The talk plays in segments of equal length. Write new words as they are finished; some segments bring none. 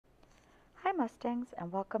Hi Mustangs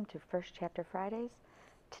and welcome to First Chapter Fridays.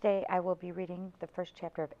 Today I will be reading the first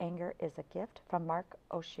chapter of Anger is a Gift from Mark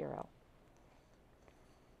Oshiro.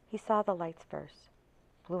 He saw the lights first,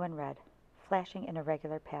 blue and red, flashing in a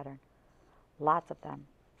regular pattern. Lots of them,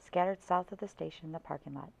 scattered south of the station in the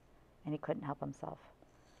parking lot, and he couldn't help himself.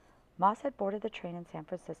 Moss had boarded the train in San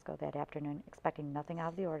Francisco that afternoon expecting nothing out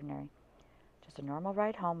of the ordinary, just a normal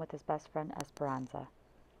ride home with his best friend Esperanza.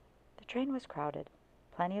 The train was crowded,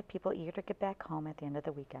 plenty of people eager to get back home at the end of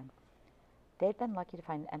the weekend. They had been lucky to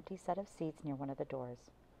find an empty set of seats near one of the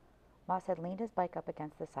doors. Moss had leaned his bike up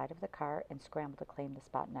against the side of the car and scrambled to claim the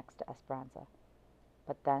spot next to Esperanza.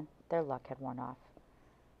 But then their luck had worn off.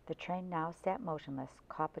 The train now sat motionless,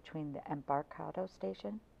 caught between the Embarcado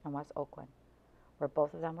station and West Oakland, where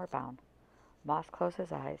both of them were bound. Moss closed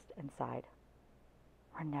his eyes and sighed.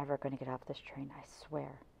 "We're never going to get off this train, I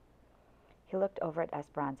swear." He looked over at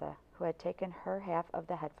Esperanza, who had taken her half of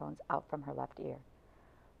the headphones out from her left ear.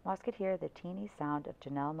 Moss could hear the teeny sound of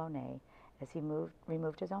Janelle Monáe as he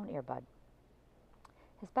removed his own earbud.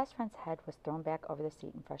 His best friend's head was thrown back over the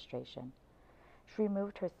seat in frustration. She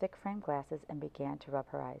removed her thick-framed glasses and began to rub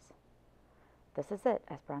her eyes. "This is it,"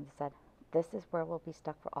 Esperanza said. "This is where we'll be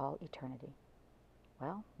stuck for all eternity."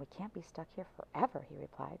 "Well, we can't be stuck here forever," he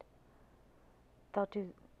replied. "They'll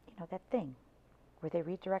do, that thing, where they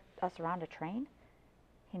redirect us around a train?"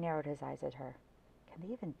 He narrowed his eyes at her. "Can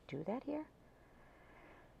they even do that here?"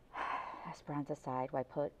 Esperanza sighed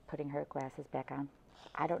while putting her glasses back on.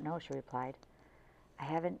 "I don't know," she replied. "I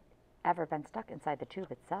haven't ever been stuck inside the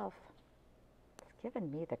tube itself." "It's given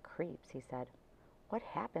me the creeps," he said. "What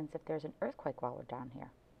happens if there's an earthquake while we're down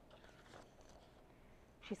here?"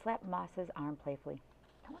 She slapped Moss's arm playfully.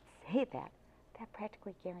 "Don't say that. That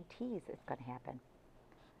practically guarantees it's going to happen."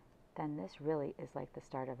 "Then this really is like the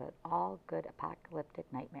start of an all-good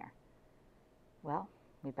apocalyptic nightmare." "Well,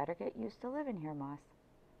 we better get used to living here, Moss.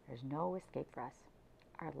 There's no escape for us.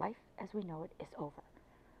 Our life as we know it is over,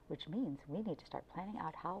 which means we need to start planning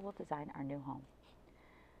out how we'll design our new home."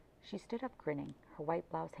 She stood up grinning, her white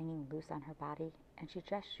blouse hanging loose on her body, and she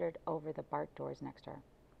gestured over the barred doors next to her.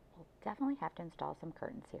 "We'll definitely have to install some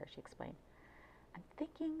curtains here," she explained. "I'm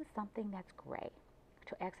thinking something that's gray,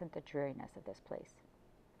 to accent the dreariness of this place."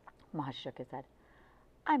 Moss shook his head.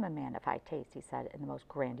 "I'm a man of high taste," he said in the most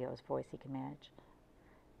grandiose voice he could manage.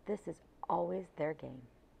 "This is always their game."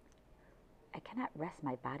 "I cannot rest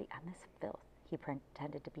my body on this filth," he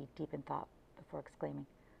pretended to be deep in thought before exclaiming,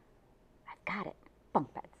 "I've got it!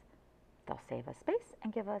 Bunk beds! They'll save us space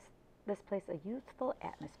and give us this place a youthful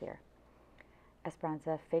atmosphere."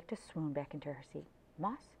 Esperanza faked a swoon back into her seat.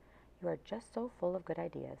 "Moss, you are just so full of good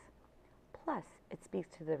ideas. Plus, it speaks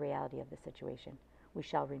to the reality of the situation. We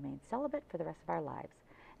shall remain celibate for the rest of our lives,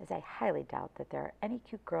 as I highly doubt that there are any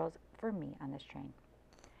cute girls for me on this train."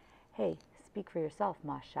 "Hey, speak for yourself,"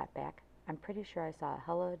 Moss shot back. "I'm pretty sure I saw a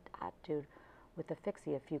hella hot dude with a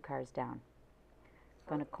fixie a few cars down."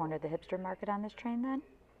 "Gonna corner the hipster market on this train, then?"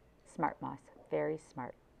 "Smart, Moss. Very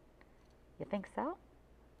smart." "You think so?"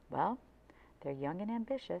 "Well, they're young and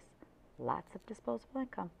ambitious, lots of disposable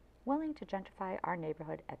income, willing to gentrify our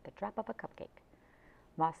neighborhood at the drop of a cupcake."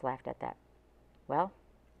 Moss laughed at that. "Well,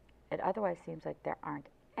 it otherwise seems like there aren't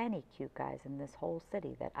any cute guys in this whole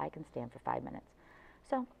city that I can stand for 5 minutes,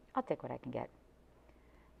 so I'll take what I can get."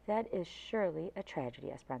 "That is surely a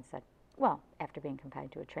tragedy," Esperanza said. "Well, after being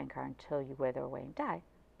confined to a train car until you wither away and die,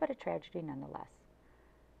 but a tragedy nonetheless."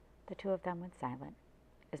 The two of them went silent,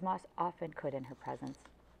 as Moss often could in her presence.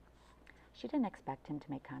 She didn't expect him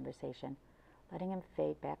to make conversation, letting him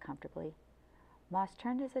fade back comfortably. Moss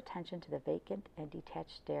turned his attention to the vacant and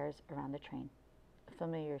detached stairs around the train, a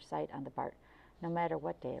familiar sight on the BART, no matter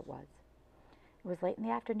what day it was. It was late in the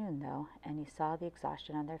afternoon, though, and he saw the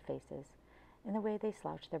exhaustion on their faces, in the way they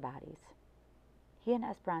slouched their bodies. He and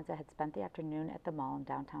Esperanza had spent the afternoon at the mall in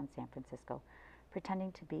downtown San Francisco,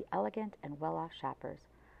 pretending to be elegant and well-off shoppers,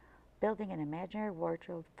 building an imaginary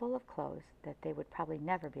wardrobe full of clothes that they would probably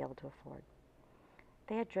never be able to afford.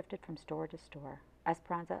 They had drifted from store to store,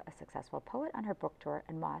 Esperanza, a successful poet on her book tour,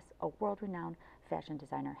 and Moss, a world-renowned fashion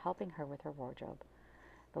designer, helping her with her wardrobe.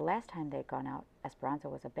 The last time they had gone out, Esperanza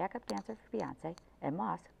was a backup dancer for Beyonce, and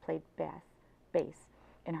Moss played bass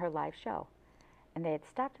in her live show. And they had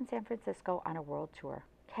stopped in San Francisco on a world tour,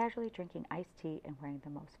 casually drinking iced tea and wearing the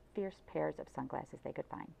most fierce pairs of sunglasses they could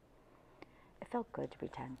find. It felt good to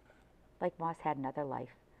pretend, like Moss had another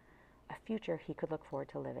life, a future he could look forward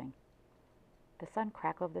to living. The sun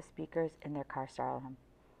crackle of the speakers in their car startled him.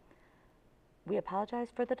 "We apologize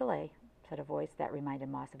for the delay," said a voice that reminded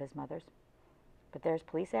Moss of his mother's. "But there's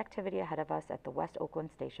police activity ahead of us at the West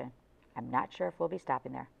Oakland station. I'm not sure if we'll be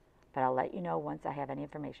stopping there, but I'll let you know once I have any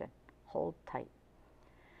information. Hold tight.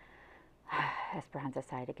 Esperanza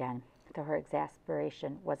sighed again, though her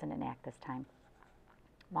exasperation wasn't an act this time.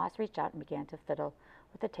 Moss reached out and began to fiddle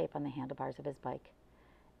with the tape on the handlebars of his bike,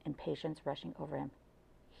 impatience rushing over him.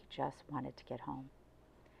 He just wanted to get home.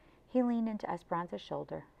 He leaned into Esperanza's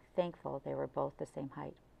shoulder, thankful they were both the same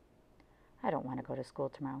height. I don't want to go to school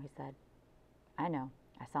tomorrow, he said. I know,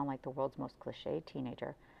 I sound like the world's most cliched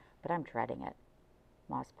teenager, but I'm dreading it.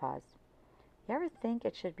 Moss paused. You ever think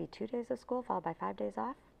it should be 2 days of school followed by 5 days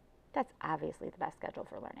off? That's obviously the best schedule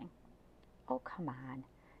for learning. Oh, come on.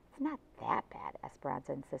 It's not that bad,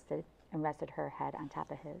 Esperanza insisted and rested her head on top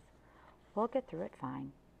of his. We'll get through it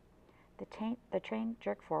fine. The train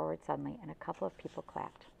jerked forward suddenly and a couple of people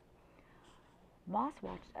clapped. Moss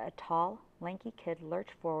watched a tall, lanky kid lurch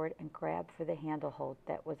forward and grab for the handle hold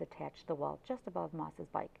that was attached to the wall just above Moss's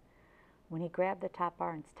bike. When he grabbed the top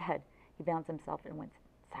bar instead, he balanced himself and winced.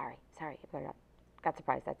 Sorry, he blurted out. Got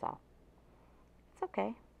surprised, that's all. It's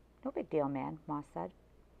okay. No big deal, man, Moss said.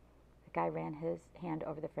 The guy ran his hand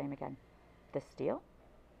over the frame again. The steel?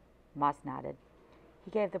 Moss nodded.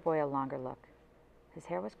 He gave the boy a longer look. His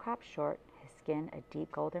hair was cropped short, his skin a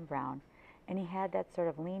deep golden brown, and he had that sort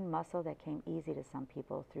of lean muscle that came easy to some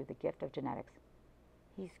people through the gift of genetics.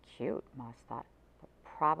 He's cute, Moss thought, but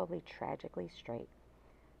probably tragically straight.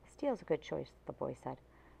 Steel's a good choice, the boy said.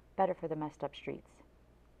 Better for the messed up streets.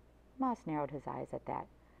 Moss narrowed his eyes at that,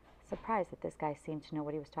 surprised that this guy seemed to know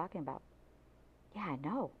what he was talking about. Yeah, I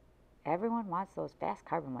know. Everyone wants those fast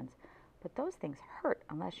carbon ones, but those things hurt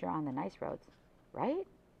unless you're on the nice roads, right?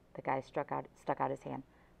 The guy stuck out his hand.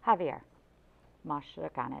 Javier. Moss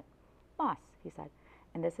shook on it. Moss, he said,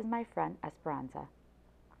 and this is my friend Esperanza.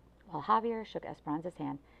 While Javier shook Esperanza's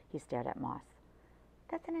hand, he stared at Moss.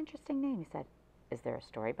 That's an interesting name, he said. Is there a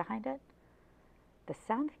story behind it? The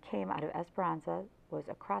sound that came out of Esperanza was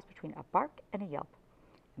a cross between a bark and a yelp.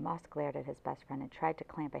 Moss glared at his best friend and tried to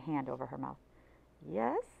clamp a hand over her mouth.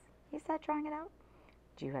 Yes, he said, drawing it out.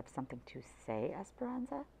 Do you have something to say,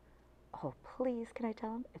 Esperanza? Oh, please, can I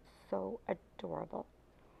tell him? It's so adorable.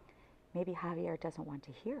 Maybe Javier doesn't want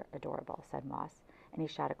to hear adorable, said Moss, and he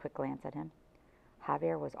shot a quick glance at him.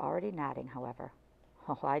 Javier was already nodding, however.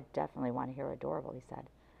 Oh, I definitely want to hear adorable, he said.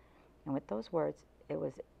 And with those words, it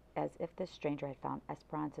was as if this stranger had found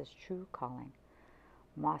Esperanza's true calling.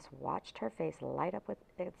 Moss watched her face light up with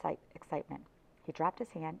excitement. He dropped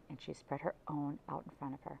his hand, and she spread her own out in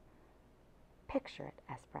front of her. Picture it,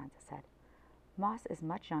 Esperanza said. Moss is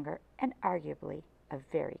much younger and arguably a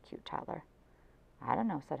very cute toddler. I don't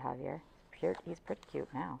know, said Javier. He's pretty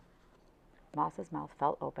cute now. Moss's mouth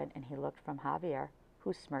fell open, and he looked from Javier,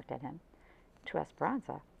 who smirked at him, to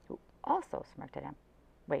Esperanza, who also smirked at him.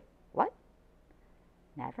 Wait, what?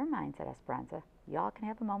 Never mind, said Esperanza. Y'all can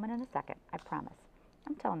have a moment in a second, I promise.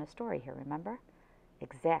 I'm telling a story here, remember?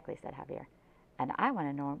 Exactly, said Javier. And I want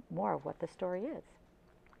to know more of what the story is.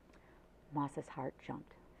 Moss's heart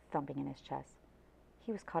jumped, thumping in his chest.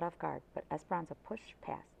 He was caught off guard, but Esperanza pushed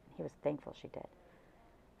past, and he was thankful she did.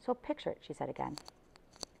 So picture it, she said again.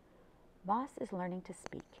 Moss is learning to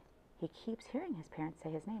speak. He keeps hearing his parents say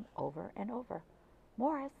his name over and over.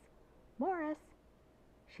 Morris, Morris.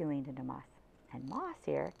 She leaned into Moss. And Moss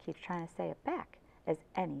here keeps trying to say it back, as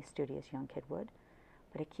any studious young kid would,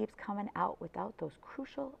 but it keeps coming out without those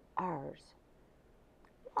crucial R's.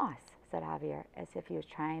 Moss, said Javier, as if he was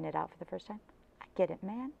trying it out for the first time. I get it,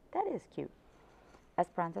 man. That is cute.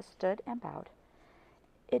 Esperanza stood and bowed.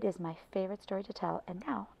 It is my favorite story to tell, and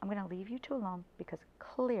now I'm going to leave you two alone because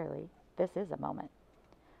clearly this is a moment.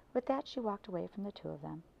 With that, she walked away from the two of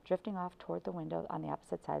them, drifting off toward the window on the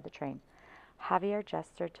opposite side of the train. Javier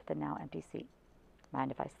gestured to the now empty seat. Mind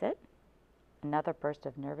if I sit? Another burst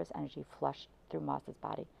of nervous energy flushed through Moss's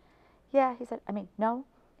body. Yeah, he said. No,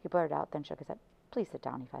 he blurted out, then shook his head. Please sit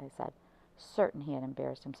down, he said, certain he had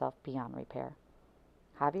embarrassed himself beyond repair.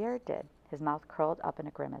 Javier did, his mouth curled up in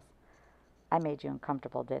a grimace. I made you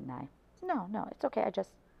uncomfortable, didn't I? No, it's okay.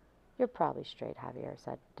 You're probably straight, Javier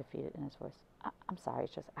said, defeated in his voice. I'm sorry,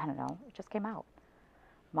 I don't know, it just came out.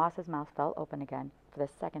 Moss's mouth fell open again for the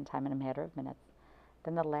second time in a matter of minutes.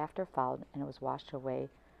 Then the laughter followed, and it was washed away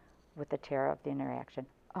with the terror of the interaction.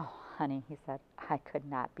 Oh, honey, he said, I could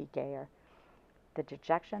not be gayer. The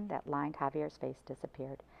dejection that lined Javier's face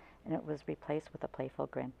disappeared, and it was replaced with a playful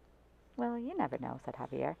grin. Well, you never know, said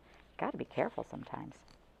Javier. Got to be careful sometimes.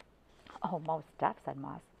 Oh, most deaf, said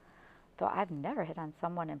Moss. Though I've never hit on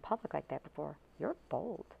someone in public like that before. You're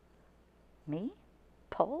bold. Me?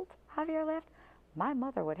 Bold? Javier laughed. My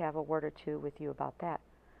mother would have a word or two with you about that.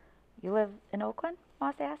 You live in Oakland?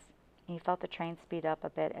 Moss asked. And he felt the train speed up a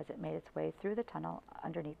bit as it made its way through the tunnel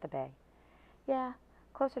underneath the bay. Yeah,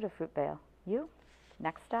 closer to Fruitvale. You?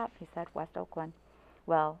 Next stop, he said, West Oakland.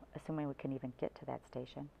 Well, assuming we can even get to that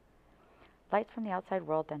station. Lights from the outside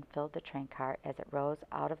world then filled the train car as it rose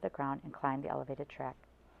out of the ground and climbed the elevated track.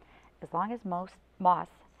 As long as Moss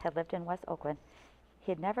had lived in West Oakland,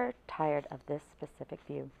 he had never tired of this specific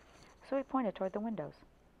view, so he pointed toward the windows.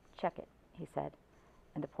 Check it, he said,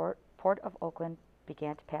 and the port of Oakland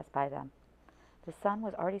began to pass by them. The sun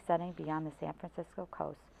was already setting beyond the San Francisco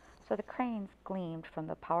coast, so the cranes gleamed from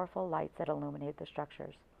the powerful lights that illuminated the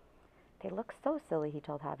structures. They look so silly, he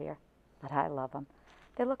told Javier, but I love them.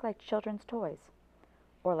 They look like children's toys,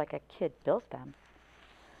 or like a kid built them.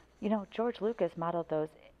 You know, George Lucas modeled those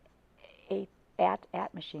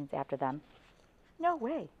AT-AT machines after them. No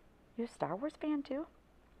way. You a Star Wars fan too?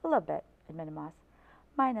 A little bit, admitted Moss.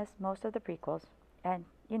 Minus most of the prequels. And,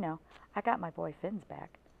 you know, I got my boy Finn's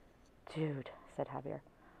back. Dude, said Javier,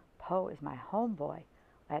 Poe is my homeboy.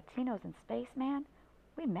 Latinos in space, man?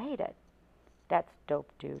 We made it. That's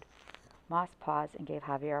dope, dude. Moss paused and gave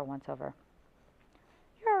Javier a once-over.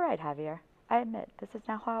 You're all right, Javier. I admit, this is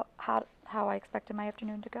now how I expected my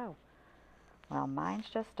afternoon to go. Well, mine's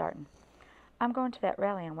just starting. I'm going to that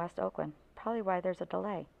rally in West Oakland. Probably why there's a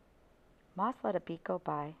delay. Moss let a beat go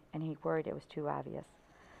by, and he worried it was too obvious.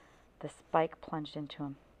 The spike plunged into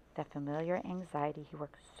him, that familiar anxiety he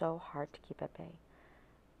worked so hard to keep at bay.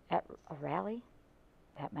 At a rally?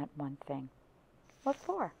 That meant one thing. What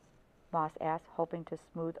for? Moss asked, hoping to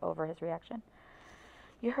smooth over his reaction.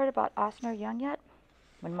 You heard about Osner Young yet?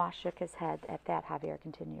 When Moss shook his head at that, Javier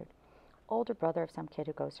continued. Older brother of some kid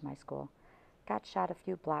who goes to my school. Got shot a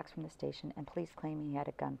few blocks from the station, and police claim he had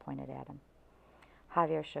a gun pointed at him.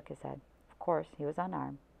 Javier shook his head. Of course, he was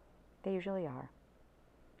unarmed. They usually are.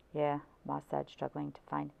 Yeah, Moss said, struggling to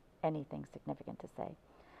find anything significant to say,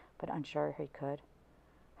 but unsure he could.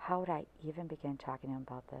 How would I even begin talking to him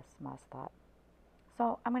about this, Moss thought.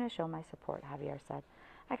 So I'm going to show my support, Javier said.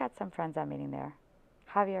 I got some friends I'm meeting there.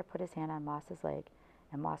 Javier put his hand on Moss's leg,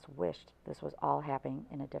 and Moss wished this was all happening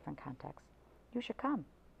in a different context. You should come.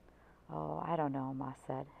 Oh, I don't know, Moss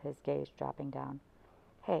said, his gaze dropping down.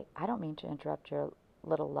 Hey, I don't mean to interrupt your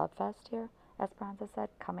little love fest here, Esperanza said,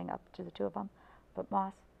 coming up to the two of them. But,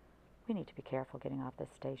 Moss, we need to be careful getting off this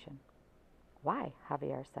station. Why?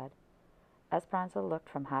 Javier said. Esperanza looked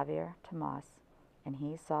from Javier to Moss, and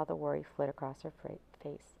he saw the worry flit across her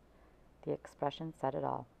face. The expression said it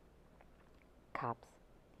all. Cops,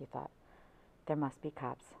 he thought. There must be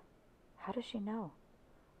cops. How does she know?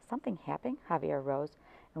 Something happened? Javier rose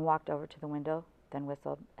and walked over to the window, then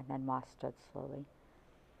whistled, and then Moss stood slowly.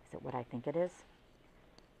 Is it what I think it is?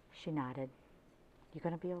 She nodded. You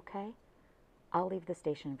going to be okay? I'll leave the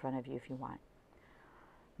station in front of you if you want.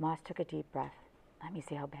 Moss took a deep breath. Let me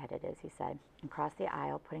see how bad it is, he said, and crossed the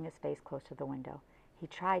aisle, putting his face close to the window. He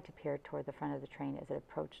tried to peer toward the front of the train as it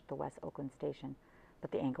approached the West Oakland station,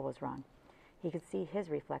 but the angle was wrong. He could see his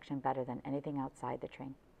reflection better than anything outside the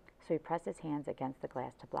train, so he pressed his hands against the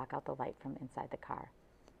glass to block out the light from inside the car.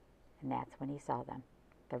 And that's when he saw them,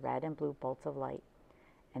 the red and blue bolts of light,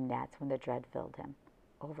 and that's when the dread filled him,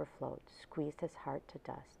 overflowed, squeezed his heart to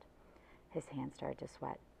dust. His hands started to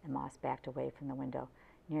sweat, and Moss backed away from the window,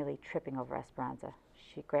 nearly tripping over Esperanza.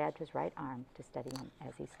 She grabbed his right arm to steady him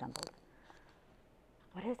as he stumbled.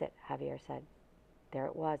 What is it? Javier said. There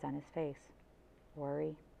it was on his face.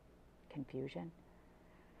 Worry, confusion.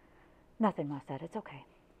 Nothing, Moss said. It's okay.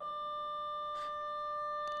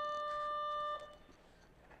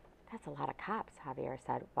 That's a lot of cops, Javier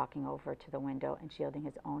said, walking over to the window and shielding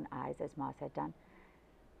his own eyes as Moss had done.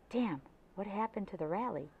 Damn, what happened to the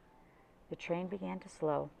rally? The train began to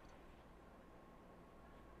slow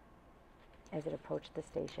as it approached the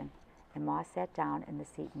station, and Moss sat down in the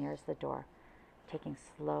seat nearest the door, taking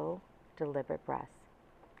slow, deliberate breaths.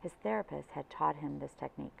 His therapist had taught him this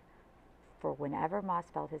technique, for whenever Moss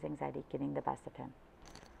felt his anxiety getting the best of him.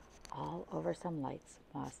 All over some lights,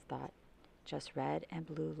 Moss thought. Just red and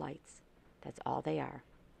blue lights. That's all they are.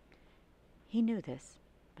 He knew this,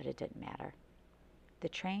 but it didn't matter. The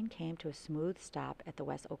train came to a smooth stop at the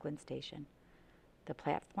West Oakland station. The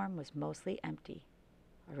platform was mostly empty,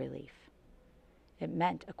 a relief. It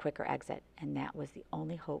meant a quicker exit, and that was the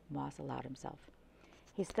only hope Moss allowed himself.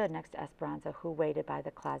 He stood next to Esperanza, who waited by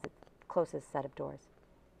the closest set of doors.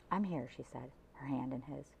 I'm here, she said, her hand in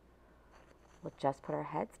his. We'll just put our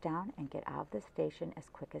heads down and get out of the station as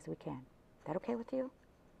quick as we can. That okay with you?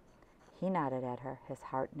 He nodded at her, his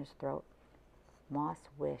heart in his throat. Moss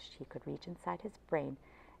wished he could reach inside his brain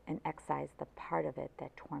and excise the part of it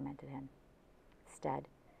that tormented him. Instead,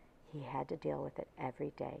 he had to deal with it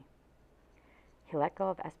every day. He let go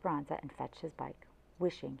of Esperanza and fetched his bike,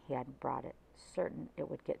 wishing he hadn't brought it, certain it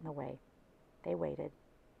would get in the way. They waited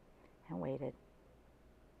and waited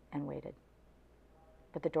waited.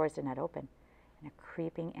 But the doors did not open, and a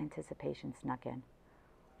creeping anticipation snuck in.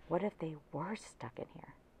 What if they were stuck in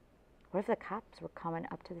here? What if the cops were coming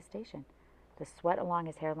up to the station? The sweat along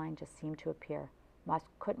his hairline just seemed to appear. Moss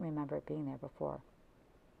couldn't remember it being there before.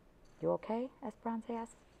 "You okay?" Esperanza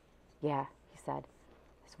asked. "Yeah," he said,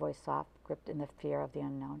 his voice soft, gripped in the fear of the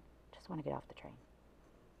unknown. "Just want to get off the train."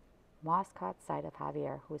 Moss caught sight of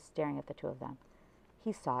Javier, who was staring at the two of them.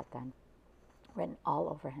 He saw it then, written all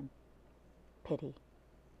over him. Pity.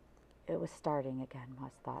 It was starting again,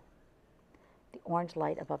 Moss thought. The orange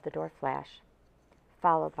light above the door flashed,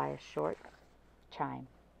 followed by a short chime,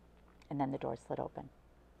 and then the door slid open.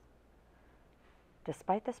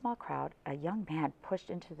 Despite the small crowd, a young man pushed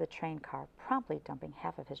into the train car, promptly dumping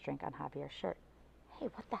half of his drink on Javier's shirt. "Hey,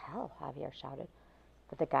 what the hell?" Javier shouted,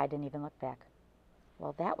 but the guy didn't even look back.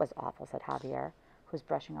 "Well, that was awful," said Javier, who was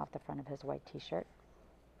brushing off the front of his white t-shirt.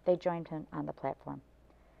 They joined him on the platform.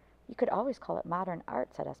 "You could always call it modern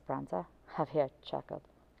art," said Esperanza. Javier chuckled.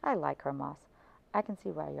 "I like her, Moss. I can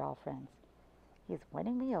see why you're all friends." "He's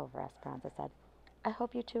winning me over," Esperanza said. "I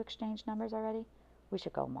hope you two exchanged numbers already. We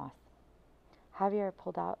should go, Moss." Javier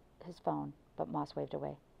pulled out his phone, but Moss waved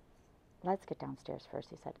away. "Let's get downstairs first,"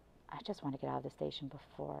 he said. "I just want to get out of the station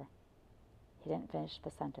before—" He didn't finish the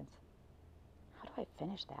sentence. How do I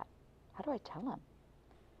finish that? How do I tell him?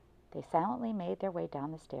 They silently made their way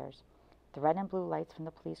down the stairs, the red and blue lights from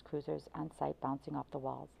the police cruisers on sight bouncing off the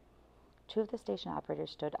walls. Two of the station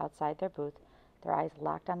operators stood outside their booth, their eyes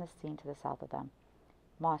locked on the scene to the south of them.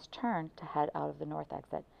 Moss turned to head out of the north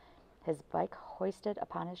exit, his bike hoisted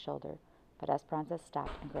upon his shoulder, but Esperanza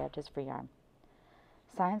stopped and grabbed his free arm.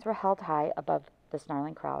 Signs were held high above the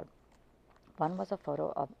snarling crowd. One was a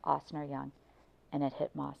photo of Osner Young, and it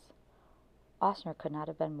hit Moss. Osner could not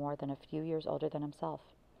have been more than a few years older than himself.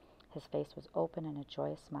 His face was open in a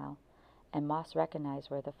joyous smile, and Moss recognized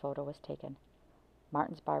where the photo was taken.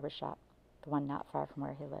 Martin's barber shop, the one not far from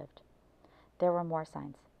where he lived. There were more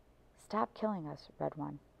signs. "Stop killing us," read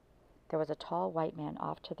one. There was a tall white man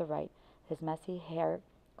off to the right, his messy hair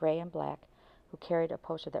gray and black, who carried a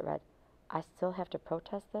poster that read, "I still have to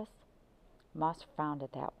protest this?" Moss frowned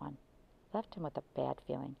at that one. Left him with a bad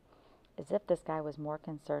feeling, as if this guy was more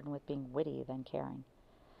concerned with being witty than caring.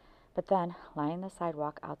 But then, lining the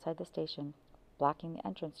sidewalk outside the station, blocking the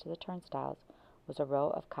entrance to the turnstiles, was a row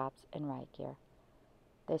of cops in riot gear.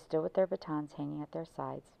 They stood with their batons hanging at their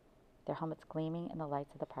sides, their helmets gleaming in the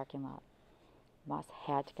lights of the parking lot. Moss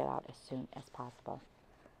had to get out as soon as possible.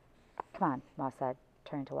 "Come on," Moss said,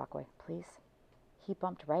 turning to walk away. "Please." He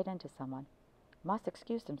bumped right into someone. Moss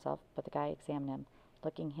excused himself, but the guy examined him,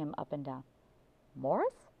 looking him up and down.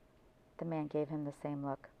 "Morris?" The man gave him the same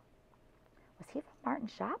look. Was he from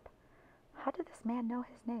Martin's shop? How did this man know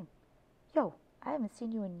his name? "Yo, I haven't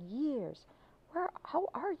seen you in years. How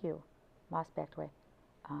are you?" Moss backed away.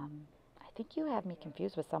 I think you have me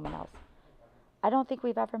confused with someone else. I don't think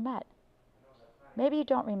we've ever met." "Maybe you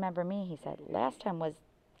don't remember me," he said. "Last time was,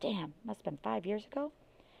 must have been 5 years ago.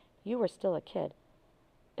 You were still a kid.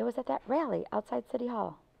 It was at that rally outside City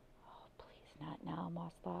Hall." Oh, please not now,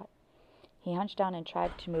 Moss thought. He hunched down and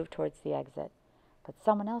tried to move towards the exit. But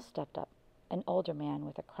someone else stepped up, an older man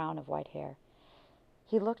with a crown of white hair.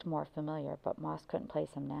 He looked more familiar, but Moss couldn't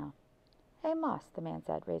place him now. "Hey, Moss," the man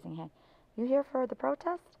said, raising a hand. "You here for the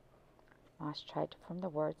protest?" Moss tried to form the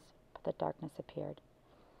words, but the darkness appeared.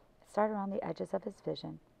 It started around the edges of his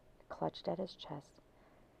vision, clutched at his chest,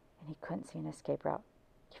 and he couldn't see an escape route.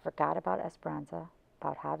 He forgot about Esperanza,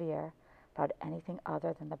 about Javier, about anything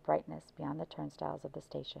other than the brightness beyond the turnstiles of the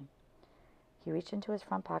station. He reached into his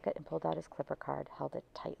front pocket and pulled out his Clipper card, held it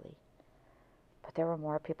tightly. But there were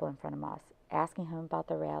more people in front of Moss, asking him about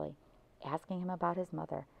the rally, asking him about his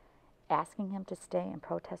mother, asking him to stay and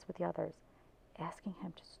protest with the others, asking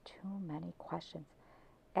him just too many questions,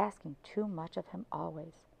 asking too much of him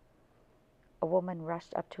always. A woman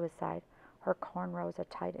rushed up to his side, her cornrows a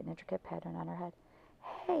tight and intricate pattern on her head.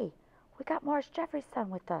 "Hey, we got Morris Jeffrey's son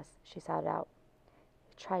with us," she shouted out.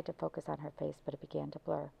 He tried to focus on her face, but it began to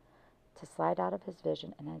blur, to slide out of his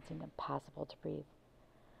vision, and then it seemed impossible to breathe.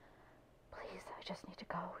 "Please, I just need to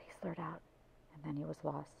go," he slurred out, and then he was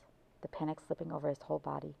lost, the panic slipping over his whole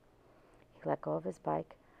body. He let go of his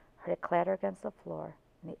bike, heard it clatter against the floor,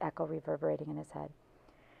 and the echo reverberating in his head.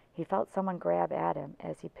 He felt someone grab at him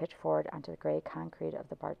as he pitched forward onto the gray concrete of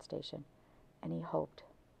the BART station, and he hoped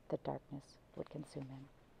the darkness would consume him.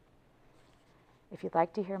 If you'd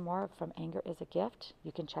like to hear more from Anger is a Gift,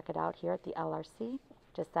 you can check it out here at the LRC.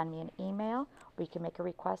 Just send me an email, or you can make a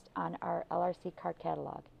request on our LRC card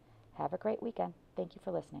catalog. Have a great weekend. Thank you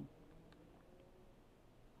for listening.